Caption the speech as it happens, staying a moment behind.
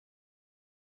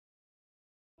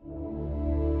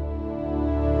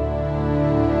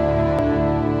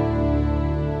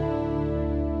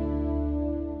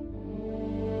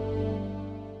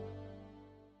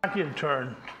I'd like you to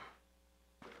turn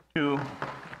to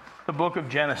the book of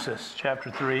Genesis,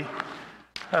 chapter 3.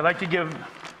 I'd like to give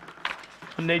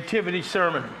a nativity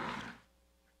sermon.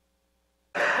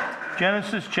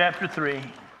 Genesis chapter 3.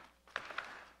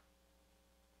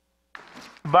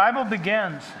 The Bible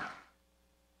begins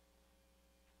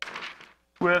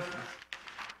with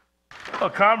a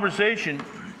conversation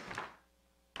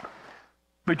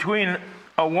between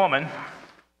a woman,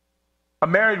 a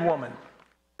married woman,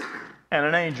 and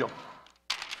an angel.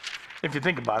 If you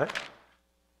think about it.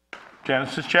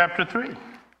 Genesis chapter 3.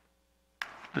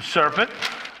 The serpent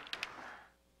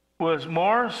was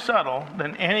more subtle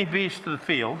than any beast of the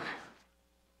field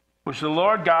which the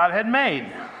Lord God had made.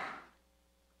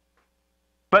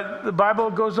 But the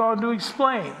Bible goes on to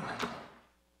explain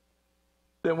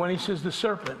that when he says the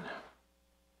serpent,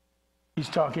 he's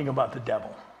talking about the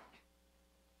devil.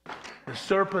 The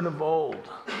serpent of old,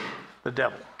 the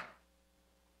devil.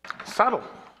 Subtle.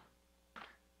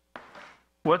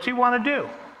 What's he want to do?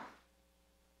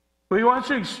 Well,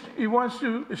 he wants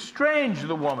to estrange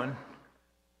the woman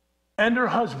and her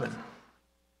husband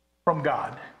from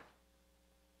God.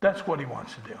 That's what he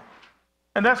wants to do.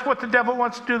 And that's what the devil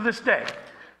wants to do this day.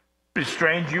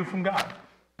 Estrange you from God.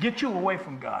 Get you away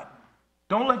from God.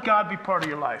 Don't let God be part of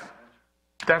your life.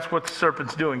 That's what the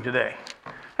serpent's doing today.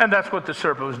 And that's what the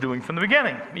serpent was doing from the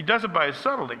beginning. He does it by his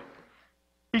subtlety.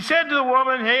 He said to the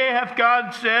woman, "Hey, hath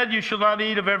God said, you shall not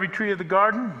eat of every tree of the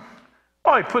garden?"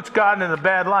 Oh, he puts God in a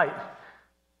bad light.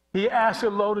 He asks a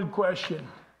loaded question.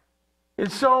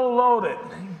 It's so loaded.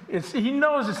 He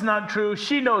knows it's not true.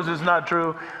 She knows it's not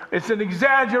true. It's an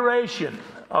exaggeration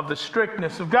of the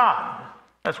strictness of God.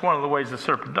 That's one of the ways the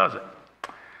serpent does it.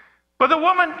 But the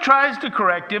woman tries to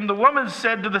correct him. The woman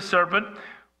said to the serpent,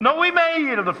 "No, we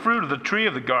may eat of the fruit of the tree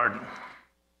of the garden."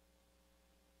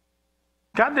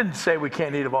 God didn't say we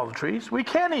can't eat of all the trees. We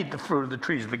can eat the fruit of the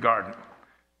trees of the garden.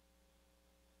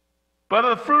 But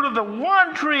of the fruit of the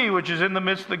one tree which is in the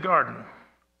midst of the garden,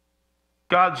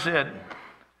 God said,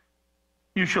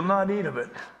 "You shall not eat of it."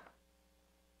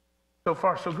 So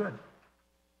far, so good.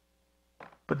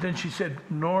 But then she said,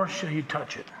 "Nor shall you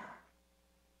touch it."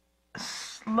 A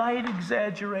slight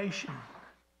exaggeration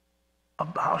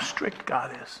of how strict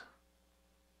God is.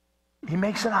 He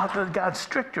makes it out that God's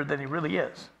stricter than he really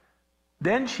is.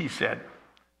 Then she said,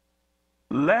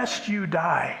 "Lest you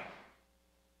die."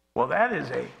 Well, that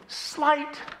is a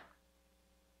slight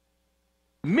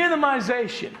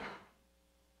minimization,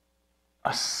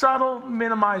 a subtle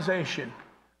minimization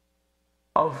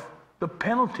of the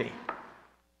penalty.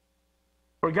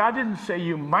 For God didn't say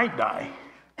you might die.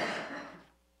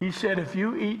 He said if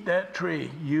you eat that tree,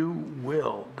 you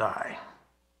will die.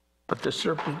 But the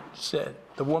serpent said,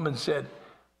 the woman said,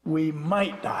 we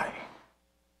might die.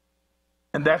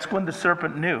 And that's when the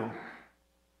serpent knew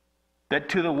that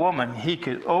to the woman he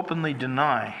could openly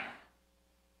deny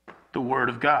the word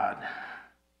of God.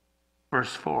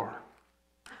 Verse 4.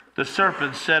 The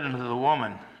serpent said unto the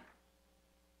woman,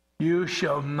 "You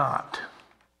shall not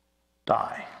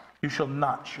die. You shall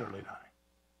not surely die."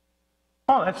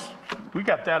 Oh, we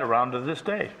got that around to this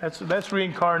day. That's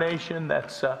reincarnation.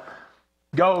 That's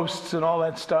ghosts and all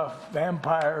that stuff,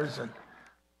 vampires and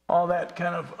all that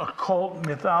kind of occult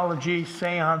mythology,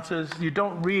 seances. You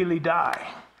don't really die.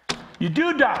 You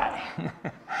do die.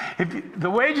 The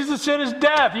wages of sin is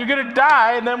death. You're going to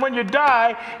die, and then when you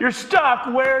die, you're stuck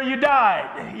where you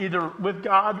died, either with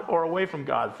God or away from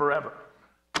God forever.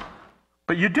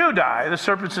 But you do die. The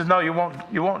serpent says, "No, you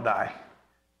won't die."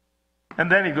 And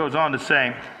then he goes on to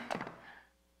say,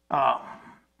 God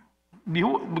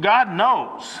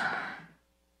knows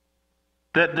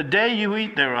that the day you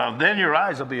eat thereof, then your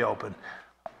eyes will be open.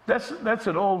 That's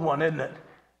an old one, isn't it?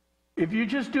 If you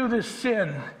just do this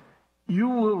sin, you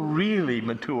will really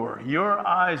mature. Your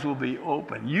eyes will be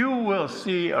open. You will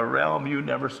see a realm you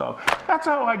never saw. That's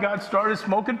how I got started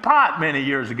smoking pot many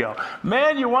years ago.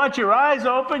 Man, you want your eyes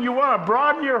open? You want to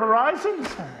broaden your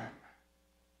horizons?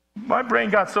 My brain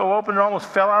got so open it almost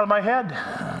fell out of my head.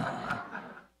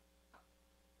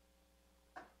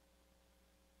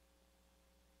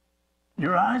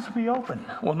 Your eyes will be open.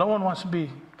 Well, no one wants to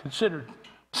be considered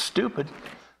stupid,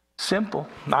 simple,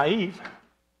 naive.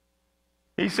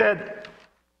 He said,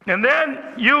 "And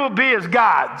then you will be as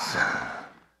gods."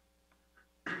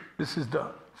 This is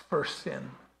the first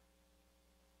sin.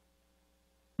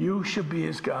 You shall be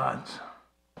as gods.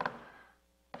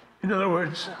 In other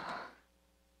words,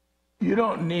 you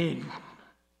don't need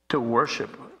to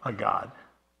worship a God.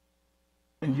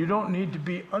 And you don't need to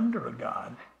be under a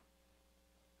God.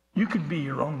 You can be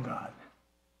your own God.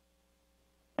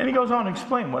 And he goes on to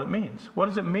explain what it means. What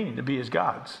does it mean to be as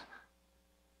gods?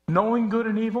 Knowing good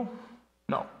and evil?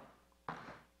 No.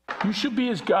 You should be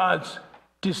as God's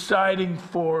deciding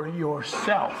for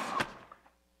yourself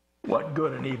what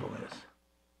good and evil is.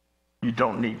 You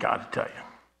don't need God to tell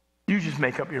you. You just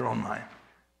make up your own mind.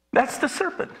 That's the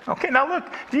serpent. Okay, now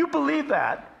look, do you believe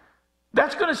that?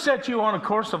 That's going to set you on a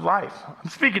course of life. I'm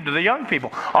speaking to the young people.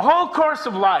 A whole course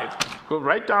of life. Go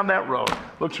right down that road.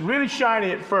 Looks really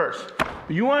shiny at first.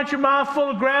 You want your mouth full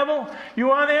of gravel? You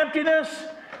want emptiness?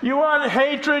 You want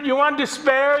hatred? You want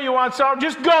despair? You want sorrow?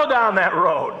 Just go down that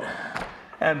road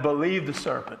and believe the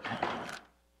serpent.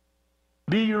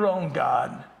 Be your own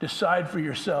God. Decide for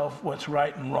yourself what's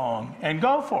right and wrong and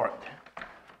go for it.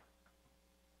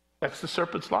 That's the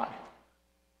serpent's lie.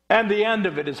 And the end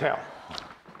of it is hell,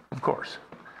 of course.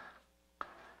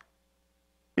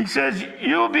 He says,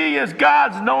 you'll be as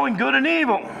gods knowing good and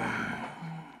evil.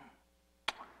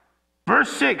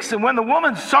 Verse 6, and when the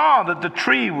woman saw that the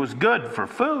tree was good for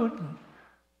food,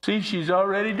 see, she's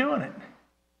already doing it.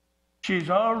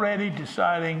 She's already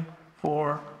deciding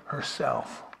for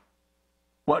herself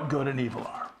what good and evil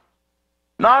are.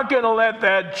 Not going to let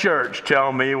that church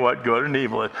tell me what good and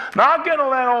evil is. Not going to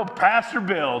let old Pastor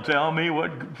Bill tell me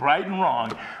what's right and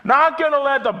wrong. Not going to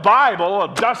let the Bible,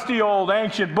 a dusty old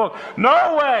ancient book.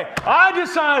 No way. I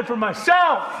decide for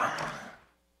myself.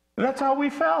 And that's how we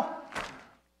fell.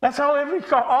 That's how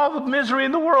all the misery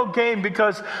in the world came,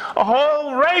 because a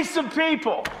whole race of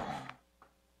people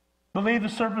believed the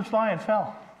serpent's lie and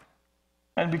fell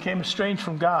and became estranged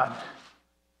from God.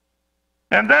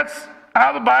 And that's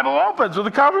how the Bible opens, with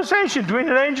a conversation between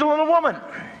an angel and a woman.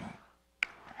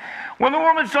 When the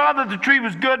woman saw that the tree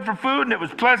was good for food, and it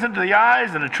was pleasant to the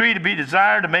eyes, and a tree to be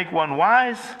desired to make one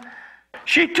wise,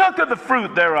 she took of the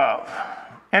fruit thereof,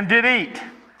 and did eat,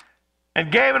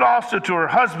 and gave it also to her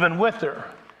husband with her,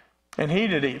 and he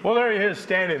did eat. Well, there he is,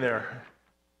 standing there,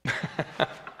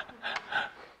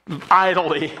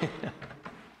 idly.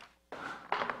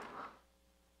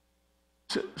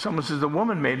 Someone says the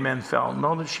woman made men fell.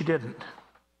 No, that she didn't.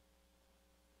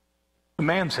 The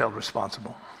man's held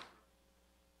responsible.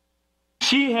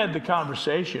 She had the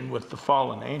conversation with the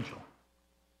fallen angel,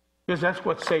 because that's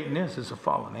what Satan is a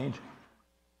fallen angel.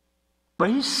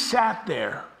 But he sat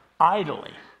there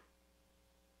idly.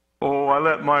 Oh, I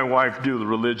let my wife do the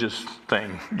religious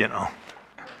thing, you know.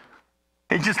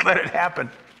 He just let it happen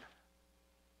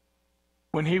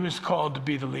when he was called to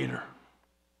be the leader.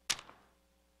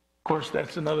 Of course,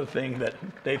 that's another thing that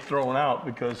they've thrown out,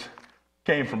 because it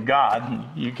came from God.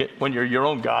 When you're your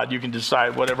own God, you can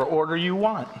decide whatever order you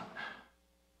want.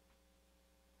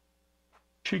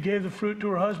 She gave the fruit to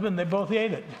her husband. They both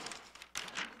ate it.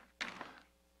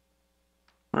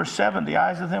 Verse 7, the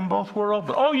eyes of them both were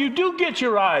open. Oh, you do get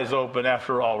your eyes open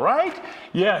after all, right?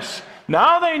 Yes.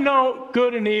 Now they know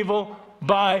good and evil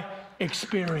by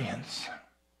experience.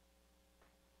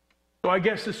 So I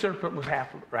guess the serpent was half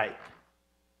right.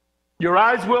 Your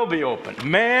eyes will be open.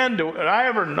 Man, do I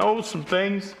ever know some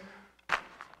things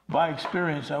by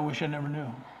experience I wish I never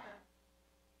knew?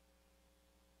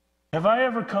 Have I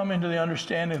ever come into the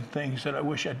understanding of things that I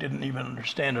wish I didn't even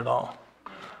understand at all?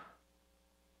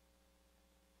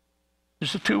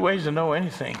 There's two ways to know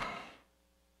anything,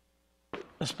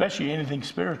 especially anything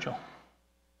spiritual.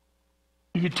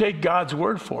 You could take God's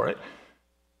word for it,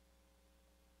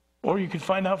 or you could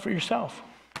find out for yourself.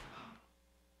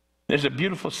 There's a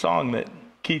beautiful song that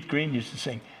Keith Green used to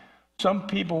sing. Some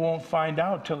people won't find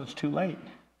out till it's too late.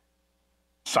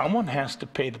 Someone has to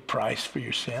pay the price for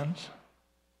your sins.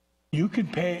 You can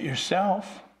pay it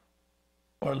yourself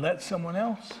or let someone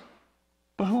else.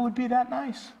 But who would be that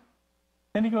nice?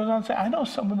 Then he goes on to say, I know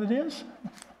someone that is.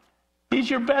 He's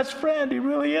your best friend. He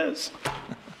really is.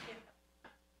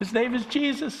 His name is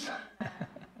Jesus.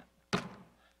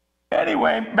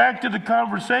 Anyway, back to the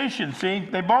conversation. See,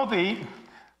 they both eat.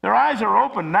 Their eyes are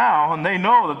open now, and they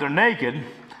know that they're naked.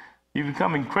 You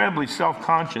become incredibly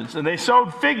self-conscious. And they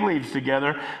sewed fig leaves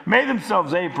together, made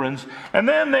themselves aprons, and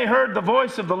then they heard the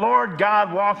voice of the Lord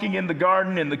God walking in the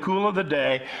garden in the cool of the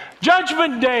day.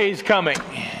 Judgment Day is coming.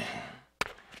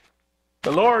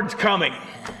 The Lord's coming.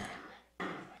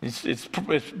 It's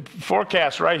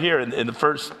forecast right here in the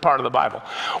first part of the Bible.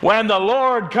 When the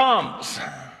Lord comes,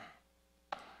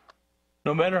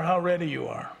 no matter how ready you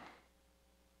are,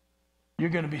 you're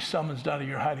going to be summoned out of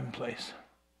your hiding place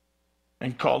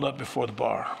and called up before the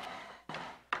bar.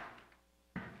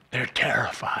 They're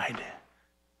terrified.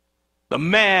 The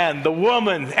man, the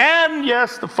woman, and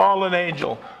yes, the fallen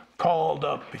angel called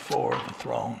up before the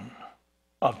throne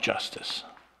of justice.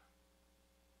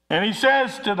 And he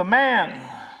says to the man,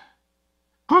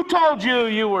 who told you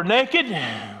you were naked?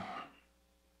 Now,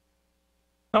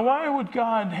 why would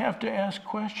God have to ask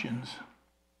questions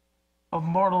of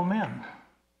mortal men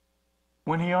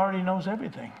when he already knows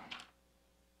everything?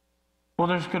 Well,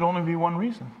 there could only be one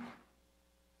reason.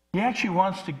 He actually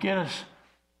wants to get us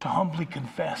to humbly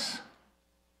confess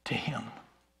to him.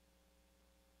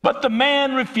 But the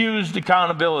man refused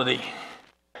accountability.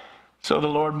 So the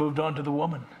Lord moved on to the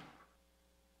woman.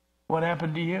 What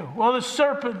happened to you? Well, the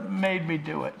serpent made me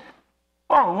do it.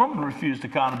 Well, the woman refused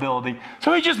accountability.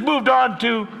 So he just moved on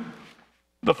to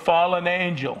the fallen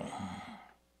angel.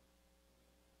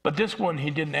 But this one he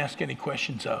didn't ask any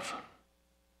questions of.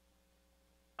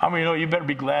 How many know you better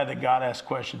be glad that God asks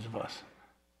questions of us?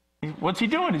 What's he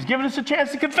doing? He's giving us a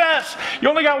chance to confess. You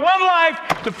only got one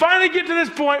life to finally get to this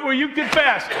point where you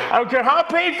confess. I don't care how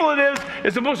painful it is.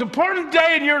 It's the most important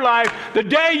day in your life, the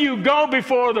day you go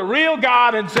before the real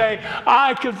God and say,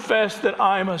 I confess that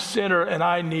I'm a sinner and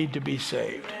I need to be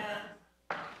saved.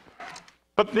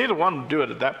 But neither one would do it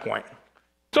at that point.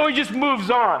 So he just moves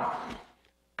on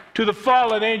to the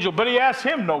fallen angel, but he asks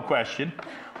him no question.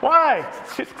 Why?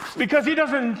 Because he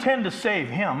doesn't intend to save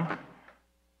him.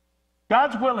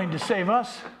 God's willing to save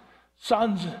us,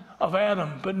 sons of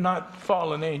Adam, but not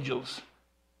fallen angels.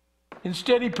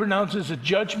 Instead, he pronounces a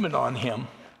judgment on him,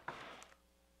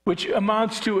 which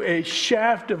amounts to a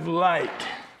shaft of light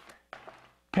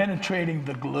penetrating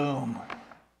the gloom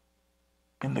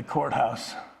in the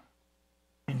courthouse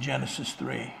in Genesis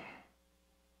 3.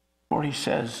 Where he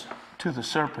says to the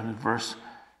serpent in verse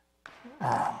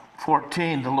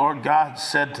 14, the Lord God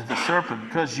said to the serpent,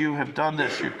 because you have done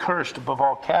this, you're cursed above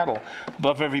all cattle,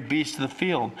 above every beast of the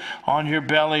field. On your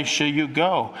belly shall you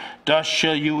go. Dust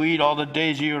shall you eat all the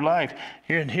days of your life.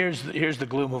 Here's the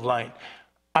gloom of light.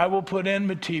 I will put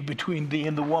enmity between thee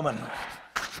and the woman,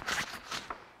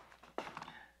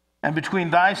 and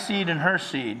between thy seed and her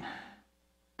seed.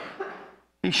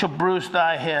 He shall bruise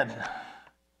thy head,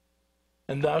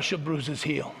 and thou shalt bruise his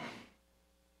heel.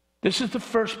 This is the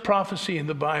first prophecy in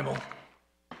the Bible.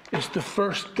 It's the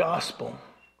first gospel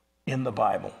in the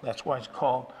Bible. That's why it's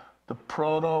called the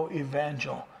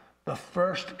proto-evangel, the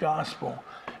first gospel.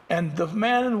 And the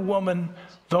man and woman,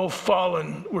 though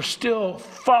fallen, were still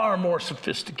far more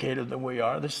sophisticated than we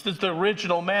are. This is the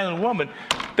original man and woman.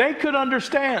 They could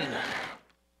understand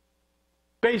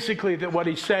basically that what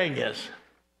he's saying is,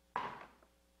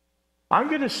 I'm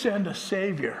going to send a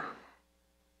Savior.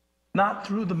 Not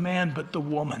through the man, but the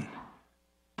woman.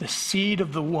 The seed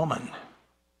of the woman.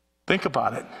 Think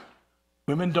about it.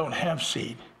 Women don't have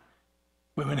seed.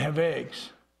 Women have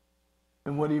eggs.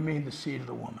 And what do you mean, the seed of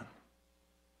the woman?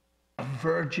 A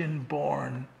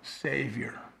virgin-born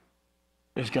Savior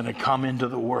is going to come into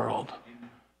the world.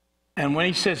 And when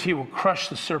he says he will crush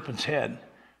the serpent's head,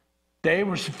 they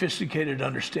were sophisticated to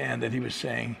understand that he was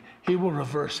saying he will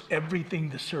reverse everything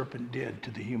the serpent did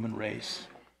to the human race.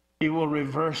 He will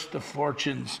reverse the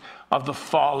fortunes of the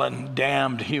fallen,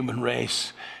 damned human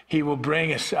race. He will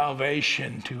bring a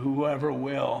salvation to whoever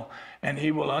will, and he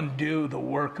will undo the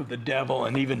work of the devil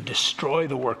and even destroy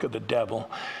the work of the devil,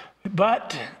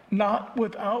 but not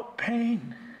without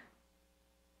pain.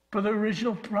 For the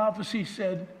original prophecy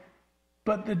said,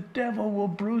 but the devil will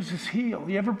bruise his heel.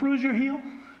 You ever bruise your heel?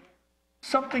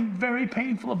 Something very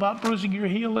painful about bruising your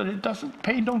heel, and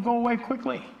pain don't go away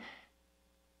quickly.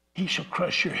 He shall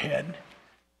crush your head.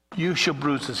 You shall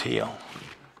bruise his heel.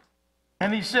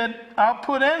 And he said, I'll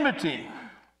put enmity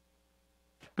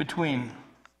between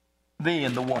thee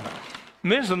and the woman.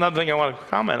 And this is another thing I want to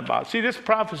comment about. See, this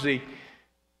prophecy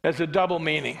has a double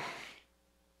meaning.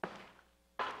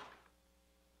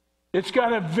 It's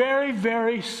got a very,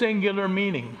 very singular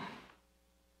meaning.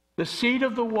 The seed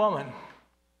of the woman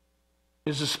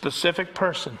is a specific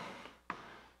person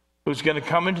who's going to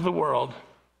come into the world,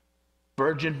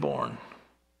 virgin born.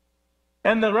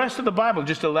 And the rest of the Bible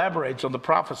just elaborates on the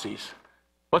prophecies.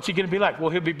 What's he going to be like? Well,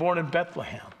 he'll be born in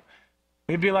Bethlehem.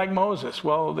 He'll be like Moses.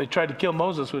 Well, they tried to kill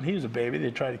Moses when he was a baby.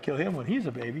 They tried to kill him when he's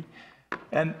a baby.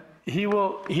 And he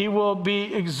will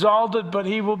be exalted, but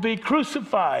he will be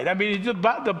crucified. I mean,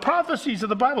 the prophecies of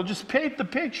the Bible just paint the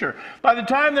picture. By the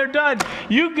time they're done,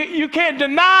 you can't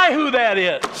deny who that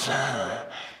is.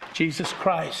 Jesus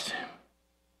Christ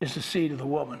is the seed of the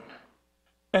woman.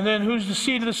 And then who's the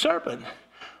seed of the serpent?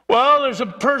 Well, there's a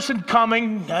person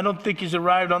coming, I don't think he's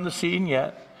arrived on the scene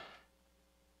yet,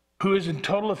 who is in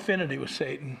total affinity with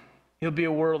Satan. He'll be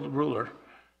a world ruler.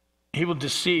 He will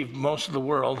deceive most of the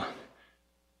world.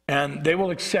 And they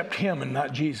will accept him and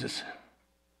not Jesus.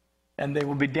 And they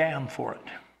will be damned for it.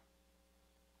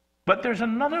 But there's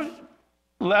another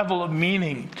level of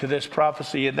meaning to this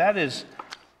prophecy, and that is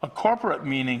a corporate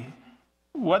meaning.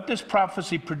 What this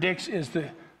prophecy predicts is the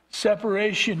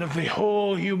separation of the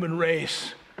whole human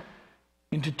race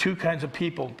into two kinds of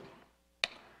people.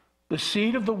 the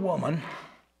seed of the woman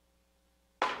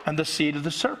and the seed of the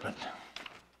serpent.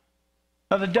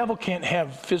 Now, the devil can't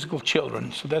have physical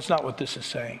children, so that's not what this is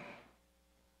saying.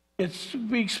 It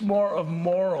speaks more of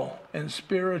moral and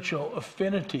spiritual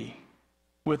affinity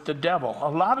with the devil. A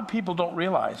lot of people don't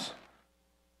realize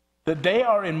that they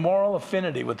are in moral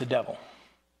affinity with the devil.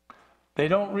 They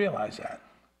don't realize that.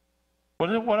 What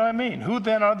do I mean? Who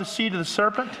then are the seed of the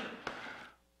serpent?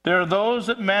 There are those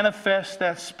that manifest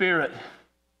that spirit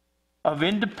of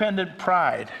independent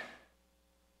pride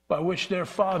by which their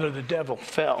father, the devil,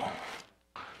 fell.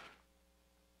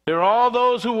 There are all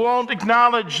those who won't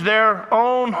acknowledge their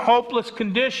own hopeless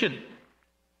condition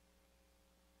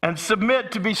and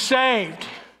submit to be saved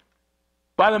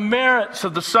by the merits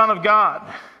of the Son of God.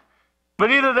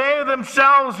 But either they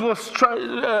themselves will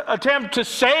attempt to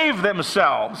save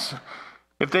themselves,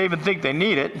 if they even think they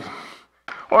need it,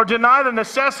 or deny the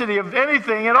necessity of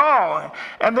anything at all.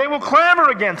 And they will clamor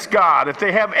against God if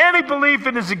they have any belief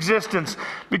in his existence,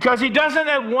 because he doesn't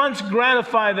at once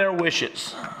gratify their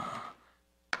wishes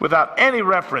without any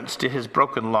reference to his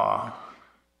broken law.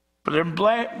 But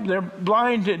they're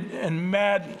blinded and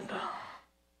maddened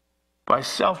by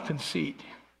self-conceit.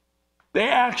 They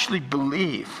actually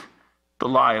believe the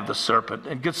lie of the serpent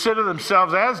and consider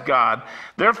themselves as God.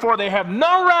 Therefore, they have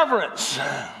no reverence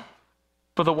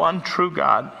for the one true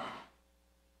God,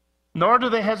 nor do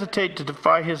they hesitate to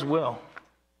defy his will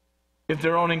if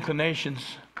their own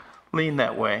inclinations lean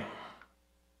that way.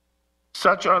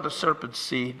 Such are the serpent's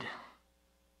seed,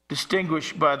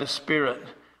 distinguished by the spirit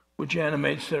which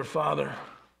animates their father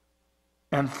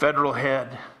and federal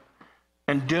head,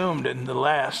 and doomed in the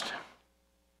last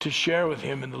to share with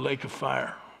him in the lake of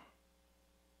fire.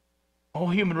 The whole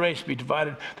human race be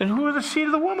divided. Then who are the seed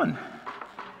of the woman?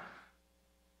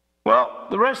 Well,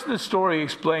 the rest of the story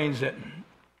explains that,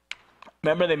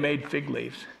 remember, they made fig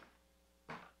leaves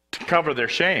to cover their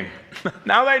shame.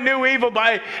 Now they knew evil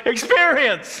by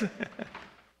experience.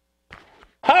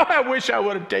 How I wish I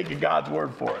would have taken God's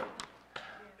word for it.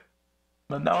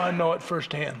 But now I know it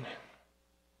firsthand.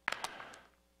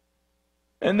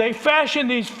 And they fashioned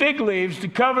these fig leaves to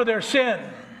cover their sin.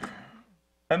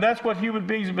 And that's what human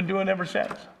beings have been doing ever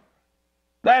since.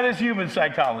 That is human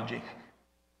psychology.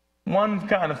 One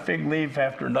kind of fig leaf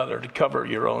after another to cover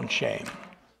your own shame.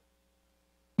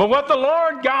 But what the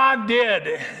Lord God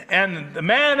did, and the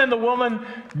man and the woman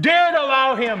did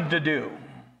allow him to do,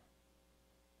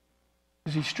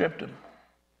 is he stripped them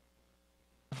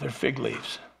of their fig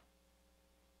leaves.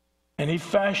 And he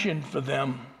fashioned for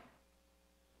them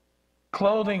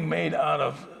clothing made out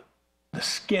of the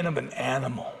skin of an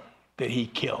animal that he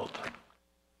killed.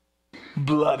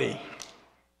 Bloody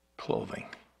clothing.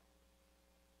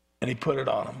 And he put it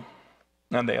on them.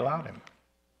 And they allowed him.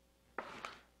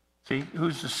 See,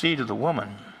 who's the seed of the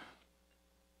woman?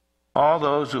 All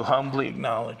those who humbly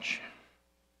acknowledge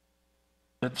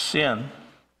that sin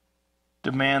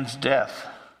demands death.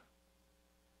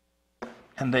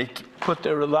 And they put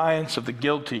their reliance of the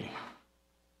guilty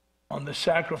on the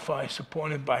sacrifice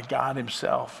appointed by God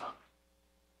himself.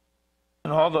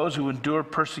 And all those who endure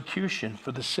persecution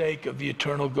for the sake of the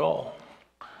eternal goal.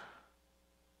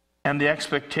 And the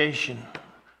expectation,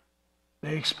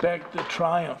 they expect the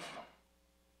triumph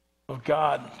of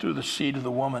God through the seed of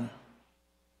the woman.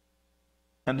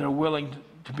 And they're willing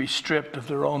to be stripped of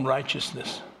their own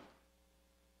righteousness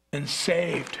and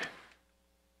saved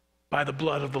by the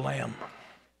blood of the Lamb.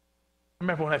 I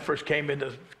remember when I first came into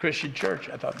the Christian church,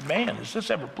 I thought, man, is this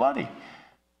ever bloody?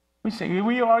 We sing,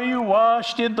 are you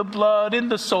washed in the blood, in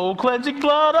the soul-cleansing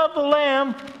blood of the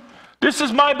Lamb? This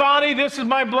is my body, this is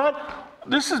my blood.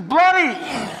 This is bloody.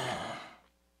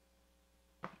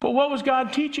 But what was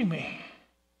God teaching me?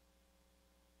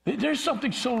 There's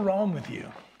something so wrong with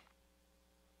you.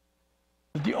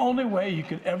 That the only way you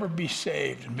could ever be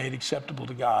saved and made acceptable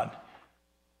to God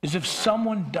is if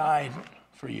someone died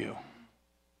for you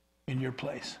in your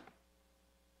place.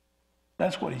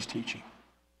 That's what he's teaching.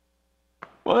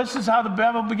 Well, this is how the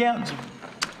Bible begins.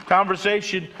 A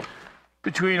conversation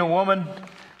between a woman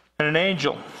and an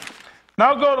angel.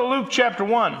 Now go to Luke chapter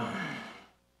 1.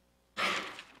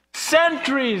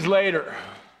 Centuries later,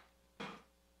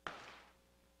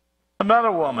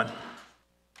 another woman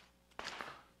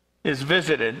is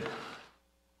visited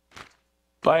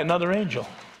by another angel.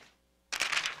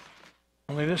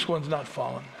 Only this one's not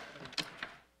fallen.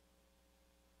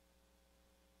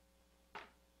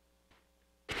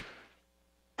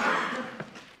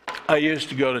 I used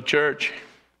to go to church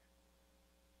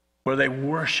where they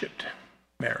worshiped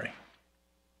Mary.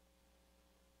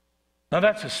 Now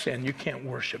that's a sin. You can't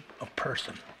worship a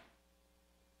person.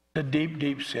 It's a deep,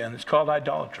 deep sin. It's called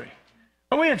idolatry.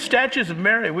 And we had statues of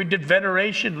Mary. We did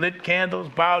veneration, lit candles,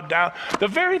 bowed down. The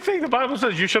very thing the Bible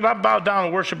says, you shall not bow down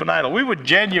and worship an idol. We would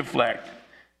genuflect.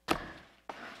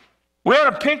 We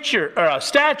had a picture, or a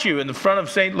statue in the front of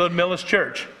St. Ludmilla's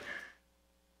Church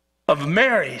of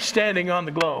Mary standing on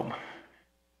the globe.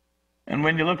 And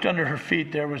when you looked under her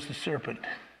feet, there was the serpent.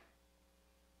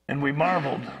 And we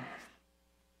marveled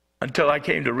until I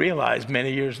came to realize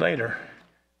many years later,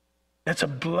 that's a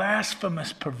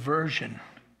blasphemous perversion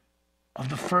of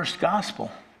the first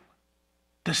gospel.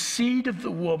 The seed of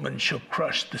the woman shall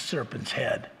crush the serpent's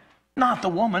head, not the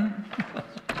woman.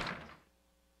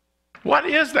 What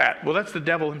is that? Well, that's the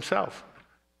devil himself,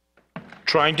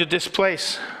 trying to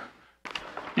displace.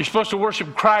 You're supposed to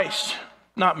worship Christ,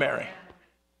 not Mary.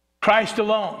 Christ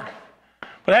alone.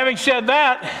 But having said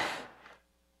that,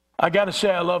 I got to say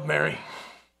I love Mary.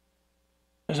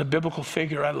 As a biblical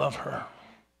figure, I love her.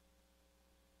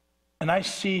 And I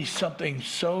see something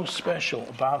so special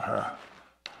about her.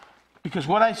 Because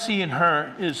what I see in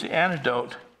her is the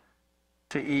antidote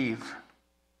to Eve.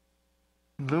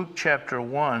 Luke chapter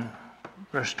 1,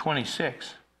 verse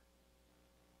 26.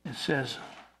 It says,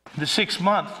 the 6th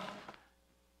month,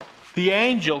 the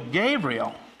angel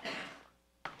Gabriel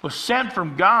was sent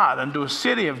from God unto a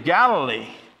city of Galilee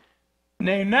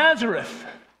named Nazareth,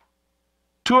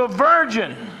 to a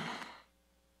virgin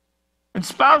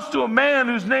espoused to a man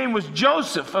whose name was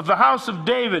Joseph of the house of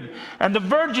David, and the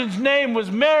virgin's name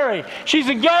was Mary. She's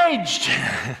engaged.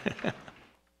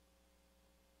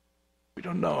 We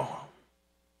don't know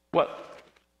what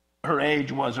her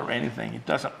age was or anything. It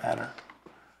doesn't matter.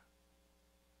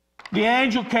 The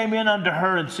angel came in unto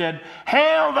her and said,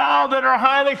 Hail, thou that art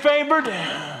highly favored.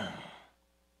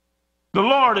 The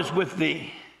Lord is with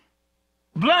thee.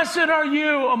 Blessed are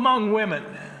you among women.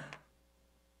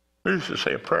 We used to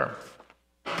say a prayer.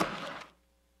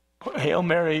 Hail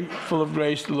Mary, full of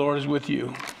grace, the Lord is with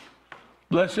you.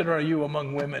 Blessed are you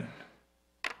among women.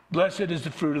 Blessed is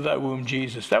the fruit of thy womb,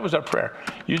 Jesus. That was our prayer.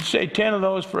 You'd say 10 of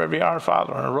those for every Our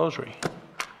Father on a rosary.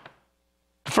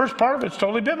 The first part of it's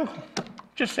totally biblical.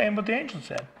 Just saying what the angel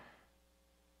said.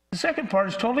 The second part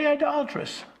is totally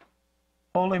idolatrous.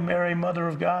 Holy Mary, Mother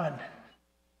of God,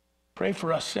 pray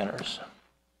for us sinners,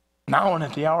 now and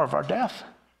at the hour of our death.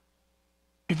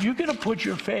 If you're going to put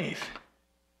your faith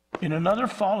in another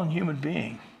fallen human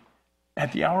being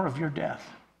at the hour of your death,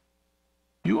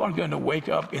 you are going to wake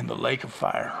up in the lake of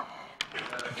fire,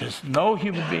 because no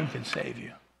human being can save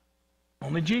you.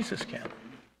 Only Jesus can.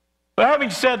 But having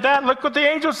said that, look what the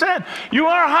angel said. You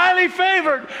are highly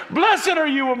favored. Blessed are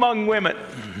you among women.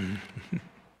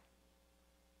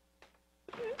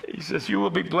 He says, you will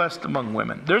be blessed among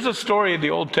women. There's a story in the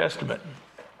Old Testament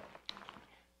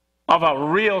of a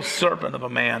real serpent of a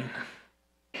man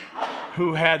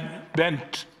who had been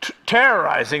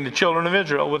terrorizing the children of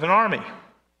Israel with an army.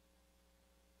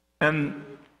 And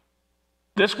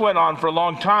this went on for a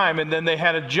long time, and then they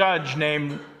had a judge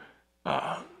named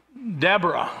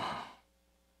Deborah.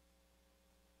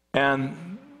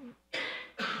 And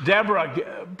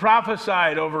Deborah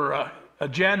prophesied over a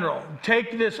general,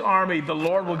 take this army, the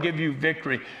Lord will give you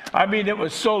victory. I mean, it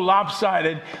was so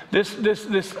lopsided.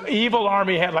 This evil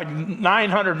army had like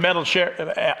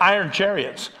 900 iron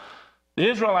chariots. The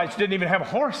Israelites didn't even have a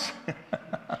horse. He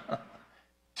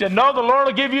said, no, the Lord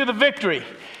will give you the victory.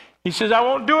 He says, I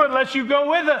won't do it unless you go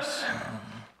with us.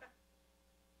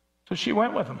 So she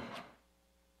went with him.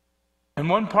 And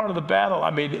one part of the battle,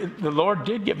 I mean, the Lord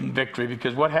did give them victory,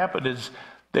 because what happened is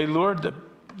they lured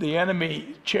the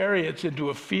enemy chariots into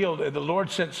a field, and the Lord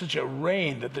sent such a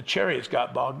rain that the chariots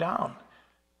got bogged down.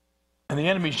 And the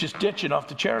enemy's just ditching off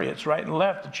the chariots right and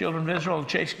left. The children of Israel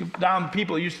chasing down the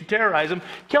people who used to terrorize them,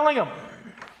 killing them.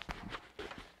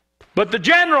 But the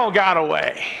general got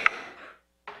away.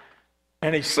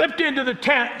 And he slipped into the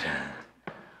tent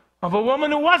of a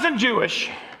woman who wasn't Jewish,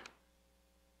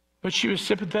 but she was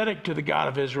sympathetic to the God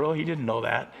of Israel. He didn't know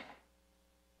that.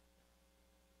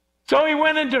 So he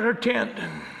went into her tent.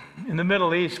 In the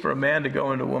Middle East, for a man to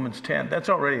go into a woman's tent, that's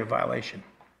already a violation.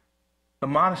 The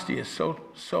modesty is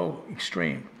so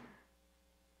extreme.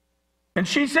 And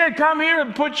she said, come here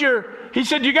and he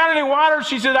said, you got any water?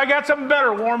 She said, I got something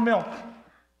better, warm milk.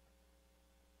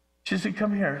 She said,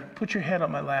 come here, put your head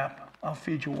on my lap. I'll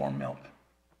feed you warm milk.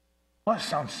 Well, it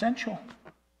sounds sensual.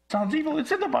 Sounds evil.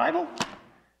 It's in the Bible.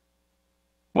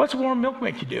 What's warm milk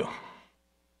make you do?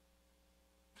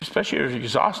 Especially if you're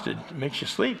exhausted, it makes you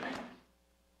sleep.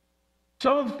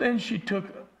 So then she took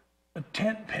a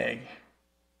tent peg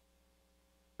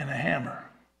and a hammer,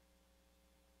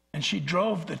 and she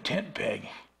drove the tent peg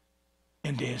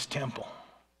into his temple.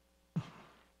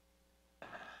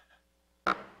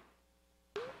 The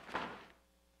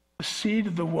seed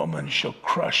of the woman shall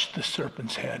crush the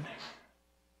serpent's head.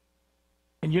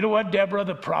 And you know what Deborah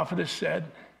the prophetess said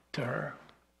to her?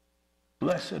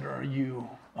 Blessed are you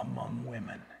among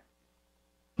women.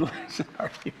 Blessed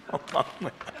are you among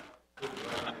women.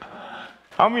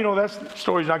 How many know that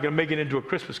story's not going to make it into a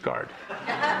Christmas card?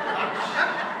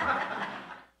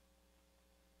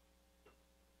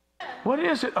 What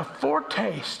is it? A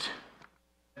foretaste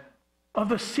of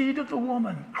the seed of the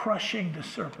woman crushing the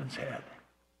serpent's head.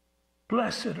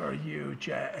 Blessed are you,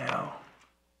 Jael,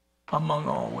 among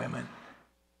all women.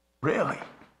 Really?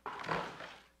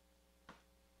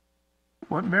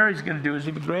 What Mary's going to do is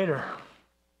even greater.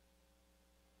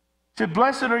 He said,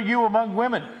 blessed are you among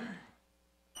women.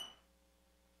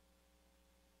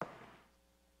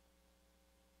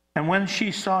 And when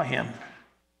she saw him,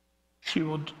 she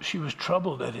was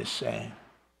troubled at his saying,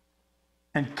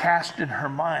 and cast in her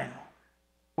mind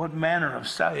what manner of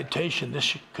salutation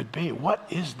this could be. What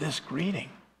is this greeting?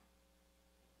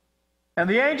 And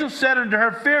the angel said unto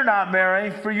her, fear not, Mary,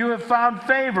 for you have found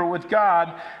favor with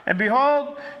God. And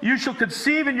behold, you shall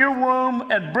conceive in your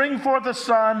womb and bring forth a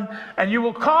son, and you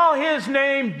will call his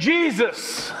name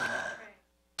Jesus,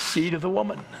 seed of the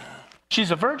woman.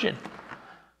 She's a virgin.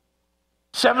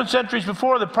 7 centuries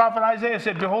before, the prophet Isaiah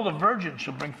said, behold, a virgin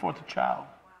shall bring forth a child.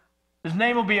 His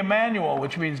name will be Emmanuel,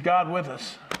 which means God with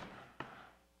us.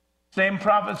 Same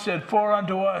prophet said, for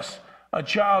unto us a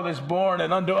child is born,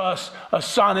 and unto us a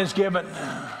son is given.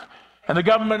 And the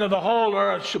government of the whole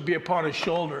earth shall be upon his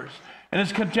shoulders. And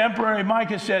his contemporary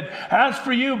Micah said, as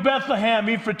for you, Bethlehem,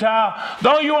 Ephratah,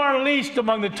 though you are least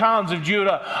among the towns of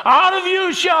Judah, out of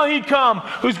you shall he come,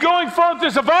 whose going forth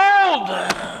is of old.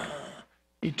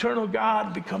 Eternal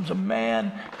God becomes a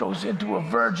man, goes into a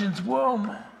virgin's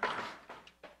womb.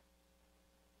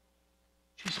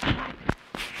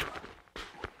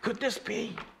 Could this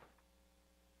be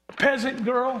a peasant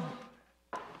girl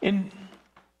in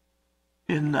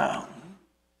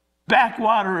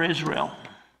backwater Israel?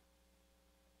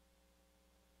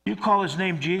 You call his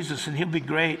name Jesus, and he'll be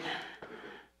great,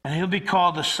 and he'll be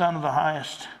called the Son of the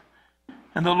Highest.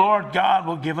 And the Lord God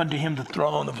will give unto him the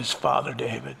throne of his father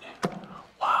David.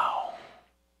 Wow.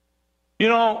 You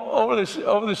know, over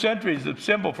the centuries, the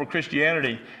symbol for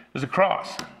Christianity is a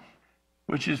cross,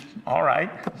 which is all right.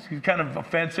 It's kind of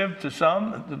offensive to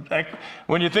some.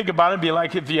 When you think about it, it'd be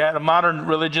like if you had a modern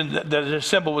religion, the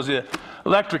symbol was the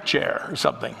electric chair or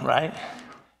something, right?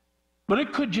 But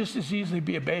it could just as easily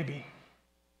be a baby.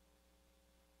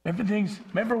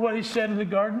 Remember what he said in the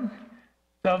garden?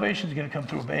 Salvation's going to come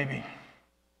through a baby.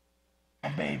 A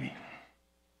baby.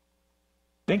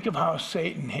 Think of how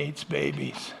Satan hates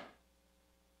babies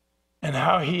and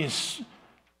how he has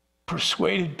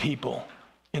persuaded people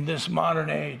in this modern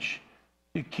age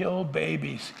to kill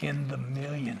babies in the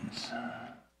millions,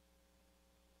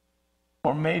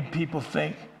 or made people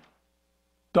think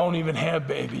don't even have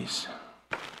babies,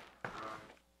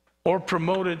 or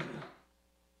promoted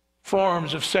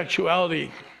forms of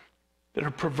sexuality that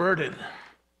are perverted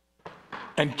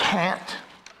and can't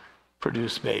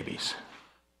produce babies.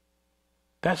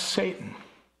 That's Satan.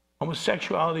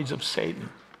 Homosexuality is of Satan.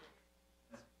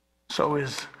 So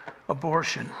is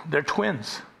abortion. They're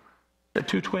twins. They're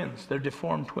two twins. They're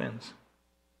deformed twins.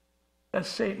 That's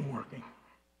Satan working.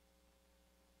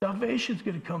 Salvation's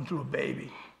going to come through a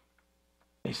baby,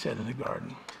 they said in the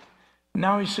garden.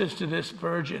 Now he says to this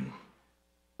virgin,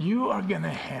 you are going to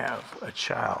have a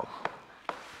child.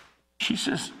 She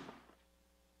says,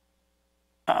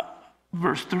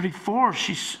 verse 34,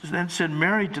 she then said,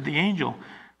 Mary to the angel,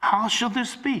 how shall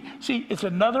this be? See, it's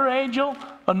another angel,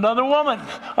 another woman,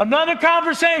 another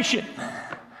conversation.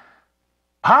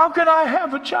 How can I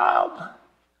have a child?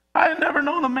 I have never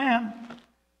known a man.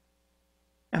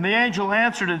 And the angel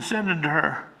answered and said unto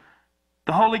her,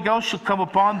 the Holy Ghost shall come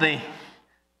upon thee,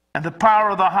 and the power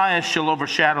of the highest shall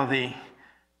overshadow thee.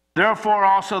 Therefore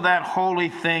also that holy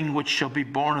thing which shall be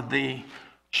born of thee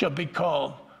shall be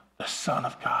called the Son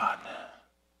of God.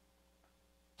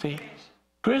 See,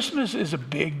 Christmas is a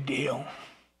big deal.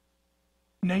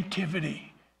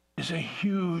 Nativity is a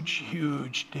huge,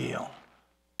 huge deal.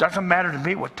 Doesn't matter to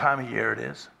me what time of year it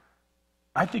is.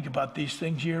 I think about these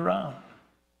things year round.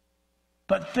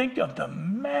 But think of the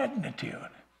magnitude.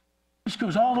 This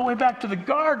goes all the way back to the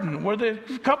garden where the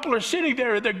couple are sitting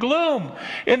there in their gloom,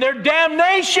 in their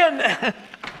damnation.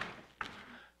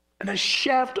 And a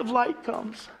shaft of light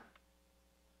comes.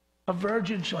 A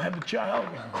virgin shall have a child.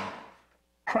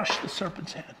 Crush the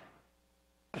serpent's head,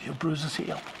 but he'll bruise his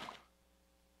heel.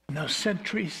 Now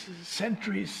centuries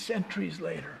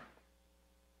later,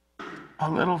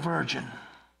 a little virgin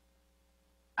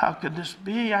How could this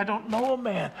be? I don't know a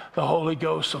man. The Holy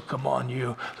Ghost will come on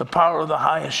you. The power of the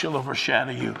highest shall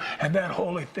overshadow you. And that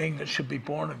holy thing that should be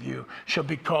born of you shall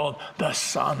be called the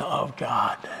Son of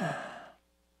God.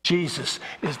 Jesus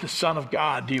is the Son of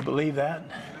God. Do you believe that?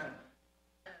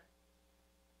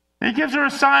 He gives her a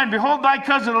sign. Behold, thy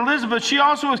cousin Elizabeth, she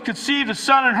also has conceived a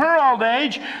son in her old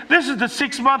age. This is the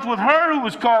 6th month with her who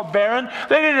was called barren.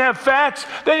 They didn't have fax.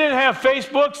 They didn't have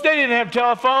Facebooks. They didn't have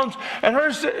telephones. And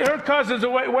her cousin's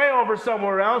way over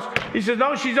somewhere else. He says,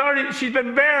 no, she's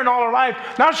been barren all her life.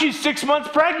 Now she's 6 months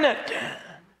pregnant.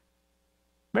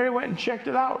 Mary went and checked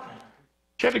it out.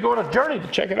 She had to go on a journey to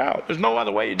check it out. There's no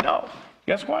other way you'd know.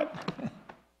 Guess what?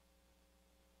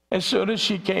 As soon as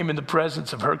she came in the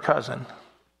presence of her cousin,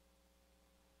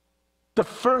 the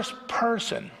first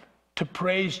person to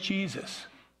praise Jesus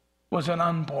was an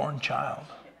unborn child.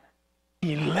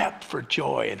 He leapt for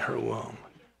joy in her womb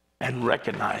and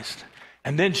recognized.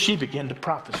 And then she began to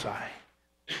prophesy.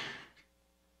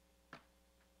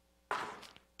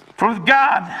 For with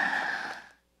God,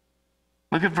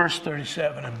 look at verse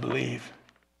 37 and believe.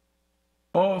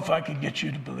 Oh, if I could get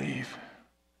you to believe.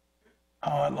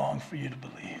 How I long for you to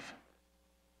believe.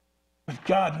 With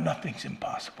God, nothing's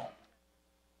impossible.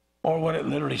 Or what it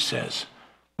literally says,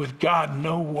 with God,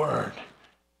 no word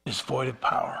is void of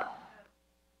power.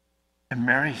 And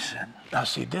Mary said, now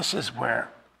see, this is where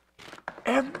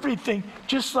everything,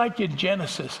 just like in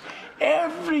Genesis,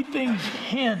 everything's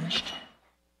hinged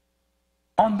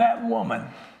on that woman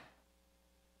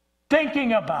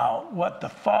thinking about what the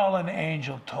fallen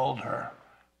angel told her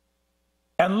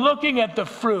and looking at the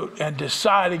fruit and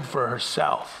deciding for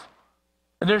herself.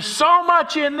 And there's so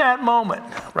much in that moment,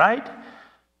 right?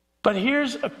 But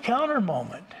here's a counter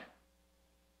moment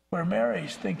where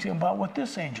Mary's thinking about what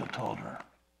this angel told her.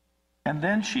 And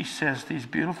then she says these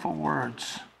beautiful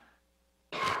words.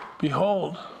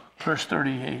 Behold, verse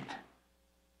 38,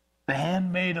 the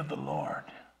handmaid of the Lord,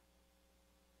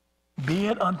 be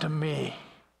it unto me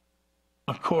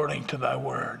according to thy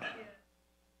word.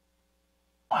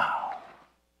 Wow.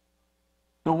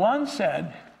 The one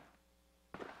said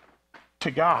to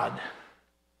God,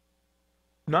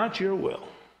 not your will,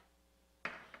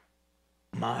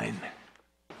 mine.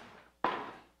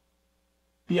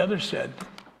 The other said,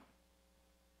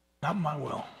 not my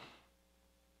will,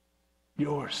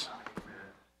 yours.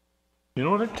 You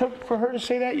know what it took for her to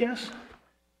say that yes?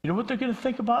 You know what they're going to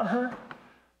think about her?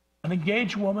 An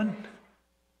engaged woman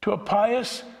to a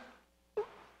pious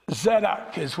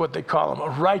Zadok is what they call him, a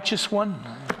righteous one,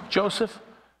 Joseph.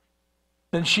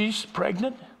 Then she's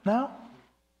pregnant now?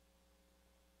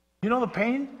 You know the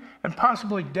pain and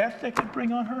possibly death that could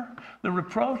bring on her? The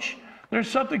reproach? There's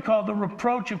something called the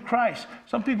reproach of Christ.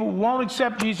 Some people won't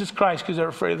accept Jesus Christ because they're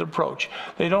afraid of the reproach.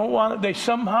 They don't want it. They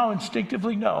somehow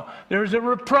instinctively know. There's a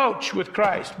reproach with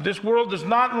Christ. This world does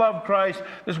not love Christ.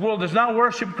 This world does not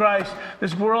worship Christ.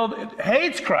 This world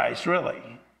hates Christ, really.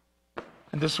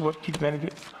 And this is what keeps many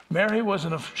people. Mary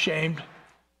wasn't ashamed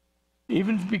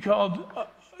even to be called,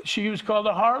 she was called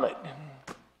a harlot.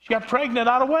 She got pregnant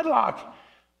out of wedlock.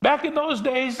 Back in those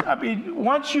days, I mean,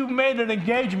 once you made an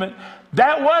engagement,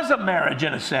 that was a marriage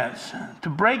in a sense. To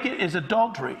break it is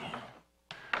adultery.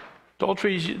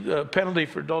 The penalty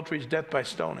for adultery is death by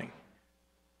stoning.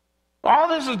 All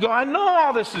this is going, I know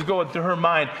all this is going through her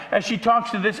mind as she talks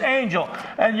to this angel.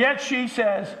 And yet she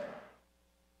says,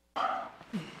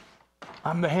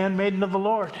 I'm the handmaiden of the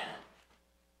Lord.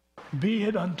 Be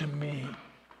it unto me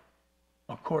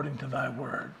according to thy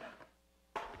word.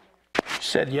 She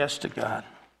said yes to God.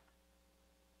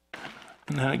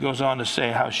 And then it goes on to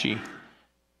say how she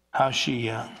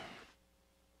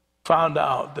found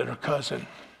out that her cousin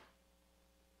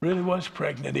really was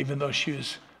pregnant, even though she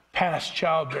was past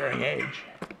childbearing age.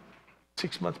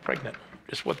 6 months pregnant,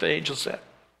 just what the angel said.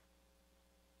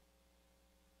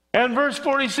 And verse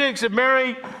 46, and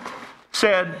Mary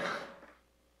said,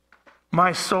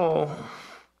 my soul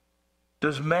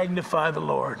does magnify the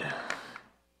Lord. You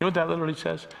know what that literally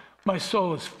says? My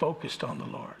soul is focused on the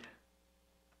Lord.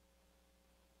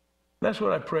 That's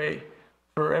what I pray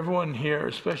for everyone here,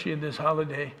 especially in this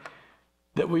holiday,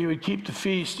 that we would keep the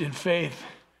feast in faith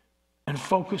and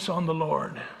focus on the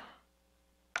Lord.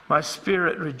 My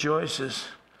spirit rejoices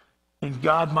in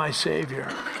God my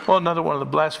Savior. Well, another one of the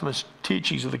blasphemous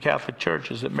teachings of the Catholic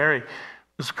Church is that Mary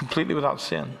was completely without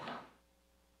sin.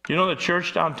 You know the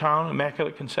church downtown,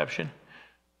 Immaculate Conception?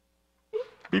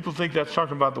 People think that's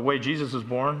talking about the way Jesus was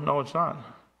born. No, it's not.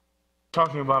 It's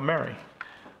talking about Mary.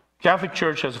 Catholic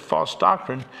Church has a false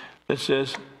doctrine that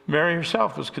says Mary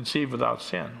herself was conceived without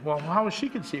sin. Well, how was she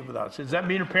conceived without sin? Does that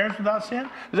mean her parents without sin?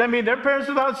 Does that mean their parents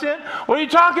without sin? What are you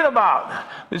talking about?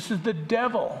 This is the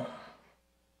devil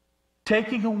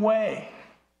taking away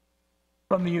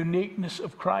from the uniqueness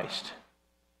of Christ.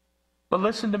 But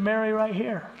listen to Mary right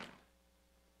here.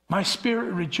 My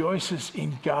spirit rejoices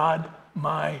in God,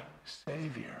 my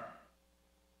Savior.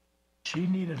 She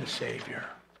needed a Savior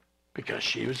because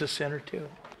she was a sinner too.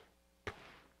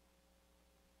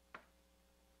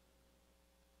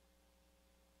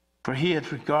 For he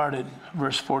had regarded,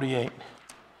 verse 48,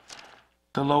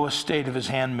 the low estate of his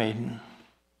handmaiden.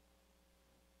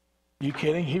 You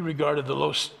kidding? He regarded the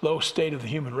low state of the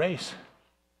human race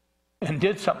and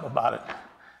did something about it.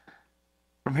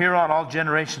 From here on, all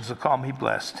generations will call me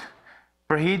blessed.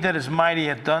 For he that is mighty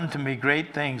hath done to me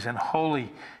great things, and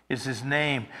holy is his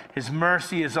name. His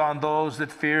mercy is on those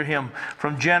that fear him.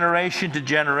 From generation to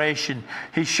generation,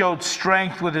 he showed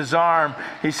strength with his arm.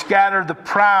 He scattered the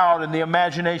proud in the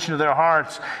imagination of their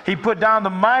hearts. He put down the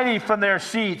mighty from their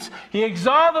seats. He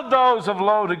exalted those of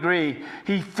low degree.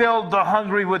 He filled the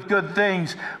hungry with good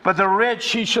things, but the rich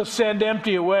he shall send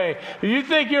empty away. If you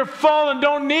think you're full and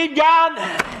don't need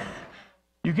God,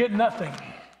 you get nothing.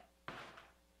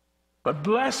 But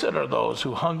blessed are those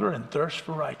who hunger and thirst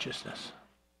for righteousness.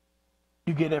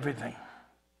 You get everything.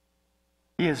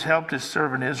 He has helped his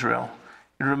servant Israel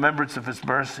in remembrance of his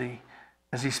mercy,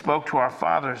 as he spoke to our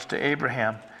fathers, to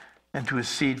Abraham, and to his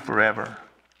seed forever.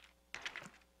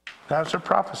 That's our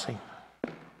prophecy.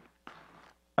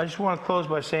 I just want to close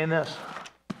by saying this.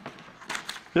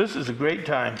 This is a great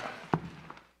time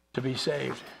to be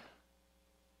saved.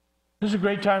 This is a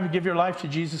great time to give your life to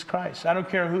Jesus Christ. I don't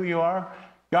care who you are.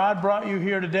 God brought you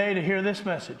here today to hear this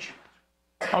message.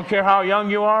 I don't care how young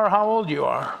you are or how old you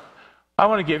are. I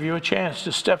want to give you a chance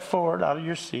to step forward out of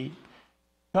your seat,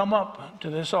 come up to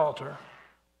this altar,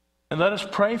 and let us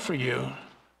pray for you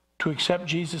to accept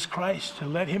Jesus Christ, to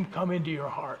let him come into your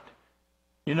heart.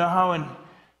 You know how in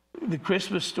the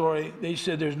Christmas story, they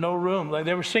said there's no room, like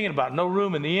they were singing about, no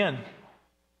room in the inn.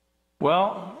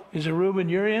 Well, is there room in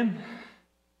your inn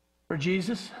for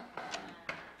Jesus?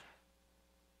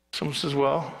 Someone says,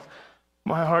 well,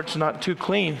 my heart's not too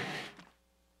clean.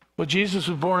 Well, Jesus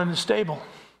was born in the stable.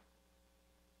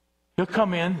 He'll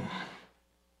come in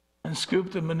and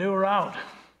scoop the manure out.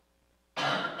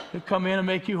 He'll come in and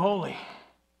make you holy.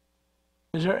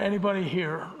 Is there anybody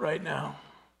here right now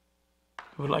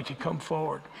who would like to come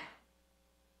forward?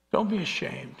 Don't be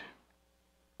ashamed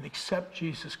and accept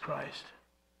Jesus Christ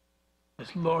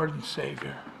as Lord and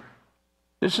Savior.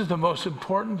 This is the most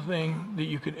important thing that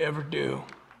you could ever do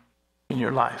in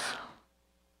your life.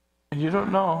 And you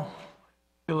don't know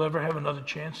if you'll ever have another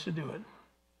chance to do it.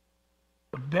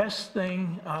 The best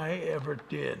thing I ever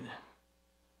did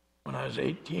when I was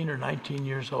 18 or 19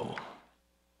 years old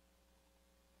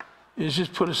is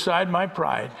just put aside my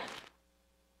pride,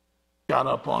 got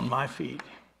up on my feet,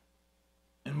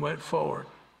 and went forward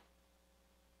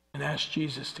and asked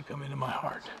Jesus to come into my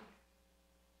heart.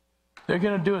 They're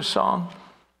going to do a song.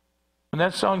 When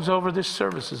that song's over, this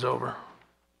service is over.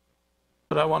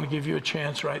 But I want to give you a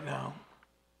chance right now.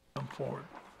 Come forward.